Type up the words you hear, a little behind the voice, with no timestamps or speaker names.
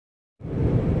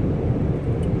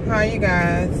Hi, you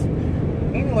guys.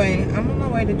 Anyway, I'm on my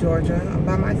way to Georgia. I'm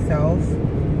by myself.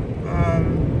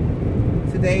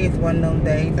 Today is one of them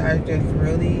days I just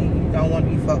really don't want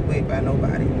to be fucked with by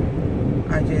nobody.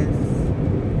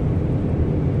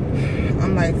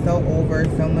 I'm like so over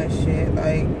so much shit.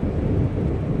 Like,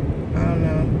 I don't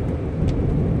know.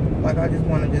 Like, I just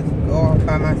want to just go off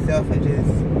by myself and just,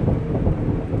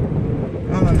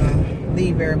 I don't know,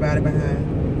 leave everybody behind.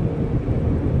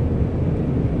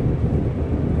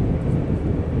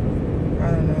 I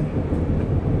don't know.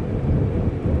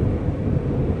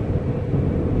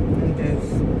 I'm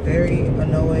just very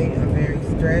annoyed. I'm very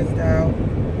stressed out.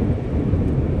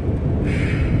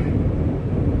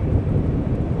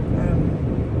 I don't know.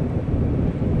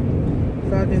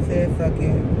 So I just said, fuck it.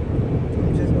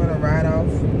 I'm just gonna ride off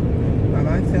by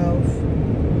myself,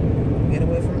 get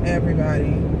away from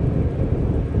everybody,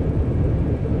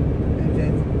 and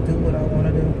just do what I want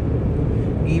to do.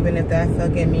 Even if that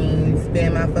fucking means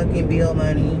spend my fucking bill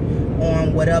money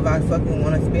on whatever I fucking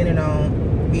want to spend it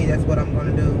on, yeah, that's what I'm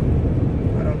gonna do.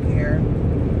 I don't care.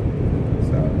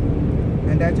 So,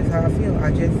 and that's just how I feel.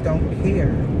 I just don't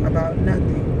care about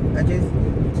nothing.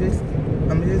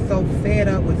 I'm just so fed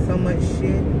up with so much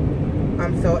shit.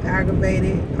 I'm so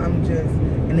aggravated.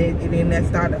 And then that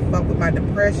started to fuck with my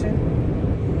depression.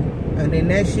 And then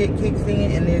that shit kicks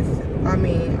in, and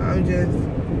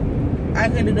I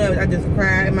couldn't do that. I just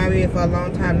cried in my bed for a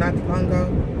long time, not too long ago.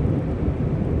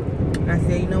 I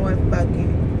said, you know what, fuck it.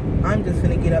 I'm just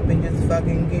gonna get up and just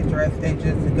fucking get dressed and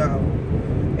just go.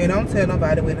 And don't tell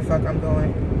nobody where the fuck I'm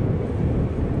going.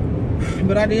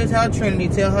 But I did tell Trinity,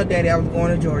 tell her daddy I was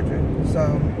going to Georgia.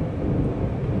 So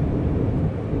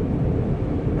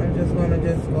I'm just gonna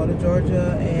just go to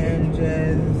Georgia and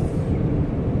just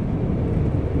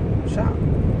shop.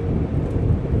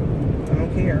 I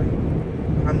don't care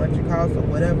how much it costs or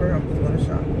whatever. I'm just gonna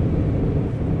shop.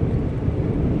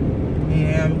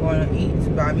 And I'm gonna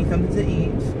eat, buy me something to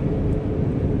eat,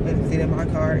 and sit in my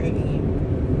car and eat.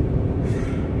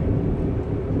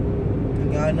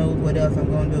 And God knows what else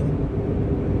I'm gonna do.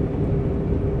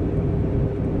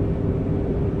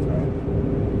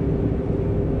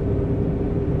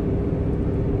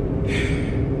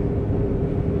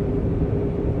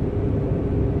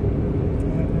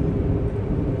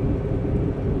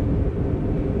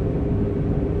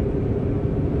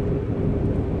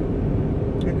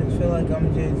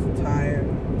 I'm just tired.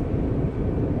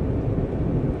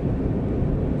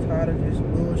 Tired of this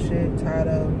bullshit. Tired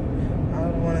of, I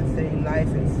don't want to say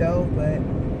life itself, but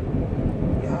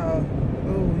y'all,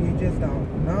 you just don't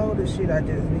know the shit I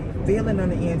just be feeling on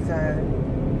the inside.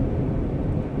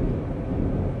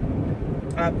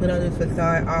 I put on this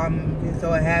facade. I'm just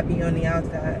so happy on the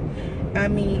outside. I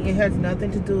mean, it has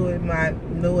nothing to do with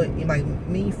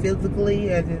me physically,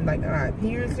 as in like my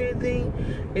appearance or anything.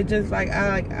 It's just like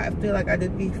I feel like I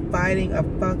just be fighting a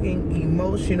fucking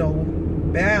emotional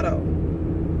battle,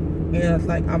 and it's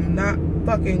like I'm not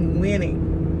fucking winning.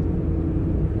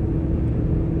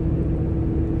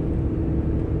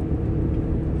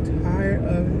 Tired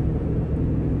of it.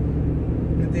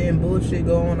 And then bullshit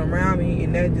going around me,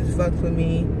 and that just fucks with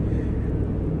me.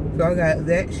 So I got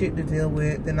that shit to deal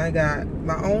with. Then I got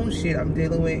my own shit I'm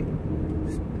dealing with.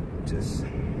 It's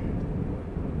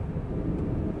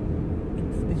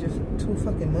just too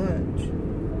fucking much.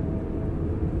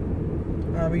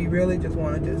 I really just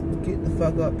want to just get the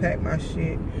fuck up, pack my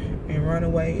shit, and run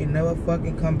away and never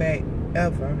fucking come back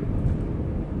ever.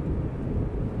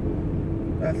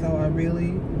 That's how I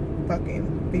really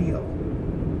fucking feel.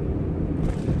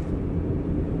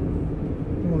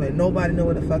 Don't let nobody know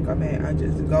where the fuck I'm at. I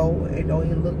just go and don't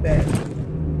even look back.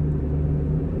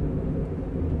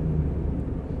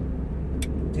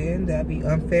 Then that'd be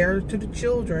unfair to the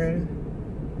children.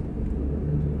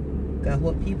 That's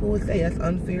what people would say. That's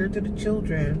unfair to the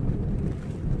children.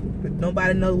 But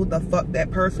nobody knows what the fuck that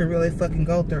person really fucking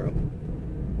go through.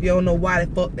 You don't know why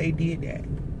the fuck they did that.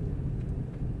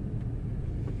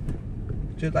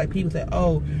 Just like people say,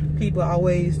 oh, people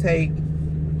always take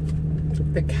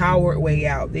the coward way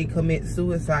out. They commit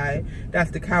suicide. That's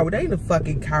the coward. They ain't the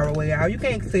fucking coward way out. You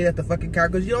can't say that's the fucking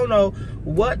coward because you don't know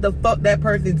what the fuck that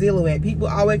person's dealing with. People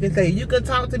always can say, you can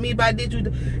talk to me about this.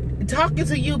 Talking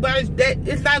to you, but that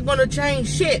it's not gonna change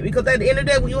shit, because at the end of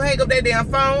the day, when you hang up that damn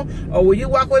phone or when you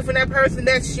walk away from that person,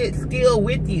 that shit's still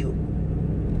with you.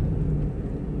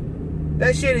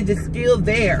 That shit is just still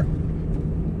there.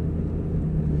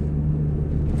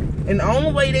 And the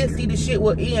only way they see the shit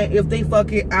will end if they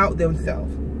fucking out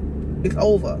themselves. It's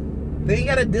over. They ain't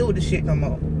gotta deal with the shit no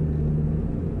more.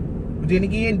 But then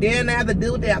again, then they have to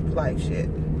deal with the afterlife shit.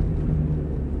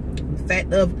 The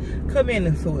fact of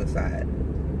committing suicide.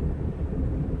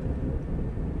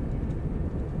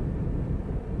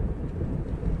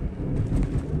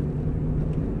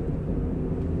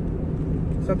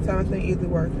 sometimes it ain't easily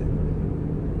worth it.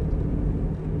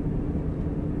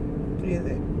 Is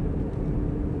it?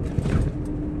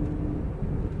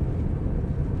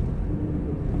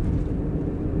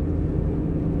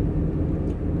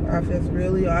 I just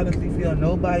really honestly feel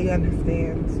nobody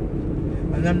understands.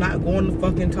 And I'm not going to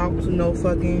fucking talk to no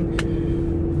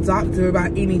fucking doctor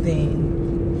about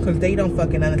anything. Because they don't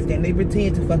fucking understand. They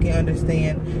pretend to fucking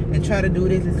understand and try to do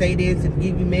this and say this and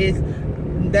give you meds.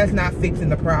 That's not fixing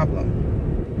the problem.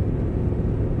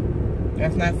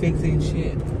 That's not fixing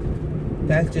shit.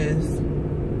 That's just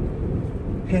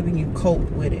having you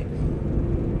cope with it.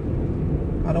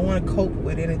 I don't want to cope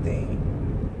with anything.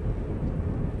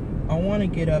 I want to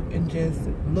get up and just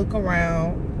look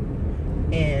around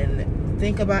and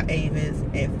think about Avis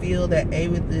and feel that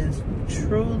Avis is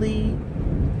truly,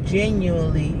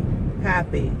 genuinely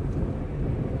happy.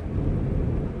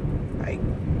 Like,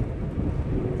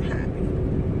 happy.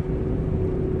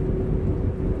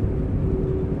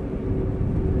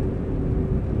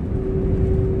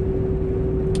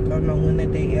 Don't know when the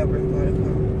day ever is going to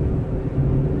come.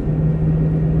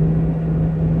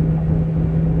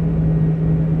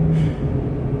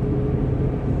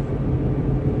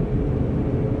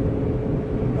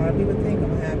 People think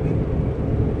I'm happy.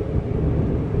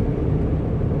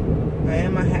 I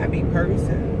am a happy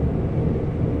person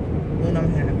when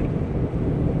I'm happy.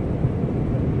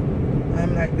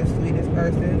 I'm like the sweetest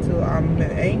person until I'm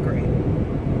angry.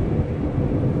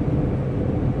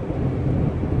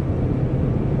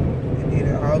 And then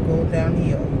it all goes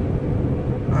downhill.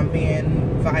 I'm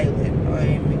being violent.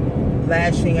 I'm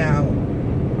lashing out.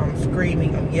 I'm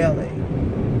screaming. I'm yelling.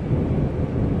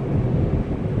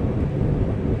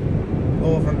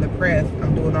 Or if I'm depressed,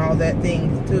 I'm doing all that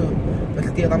things too, but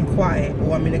still I'm quiet,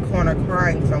 or I'm in the corner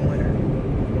crying somewhere.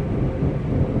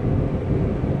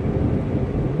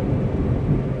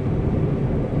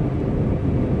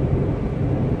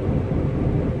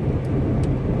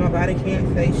 Nobody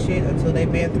can't say shit until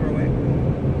they've been through it.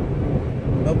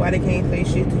 Nobody can't say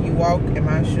shit till you walk in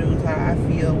my shoes, how I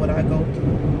feel, what I go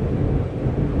through.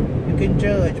 You can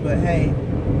judge, but hey,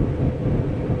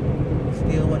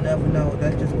 still will never know.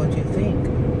 That's just what you think.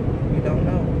 You don't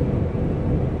know.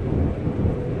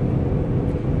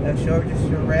 That's just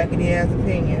your raggedy ass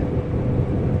opinion.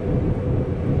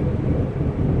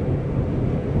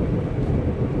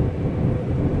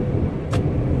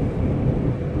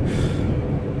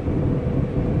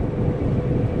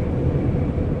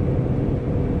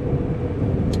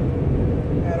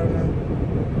 I don't know.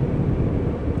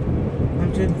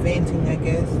 I'm just venting, I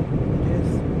guess. I'm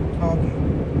just talking.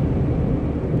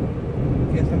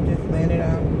 Guess I'm just letting it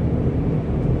out. I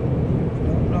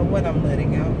don't know what I'm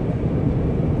letting out.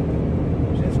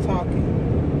 Just talking.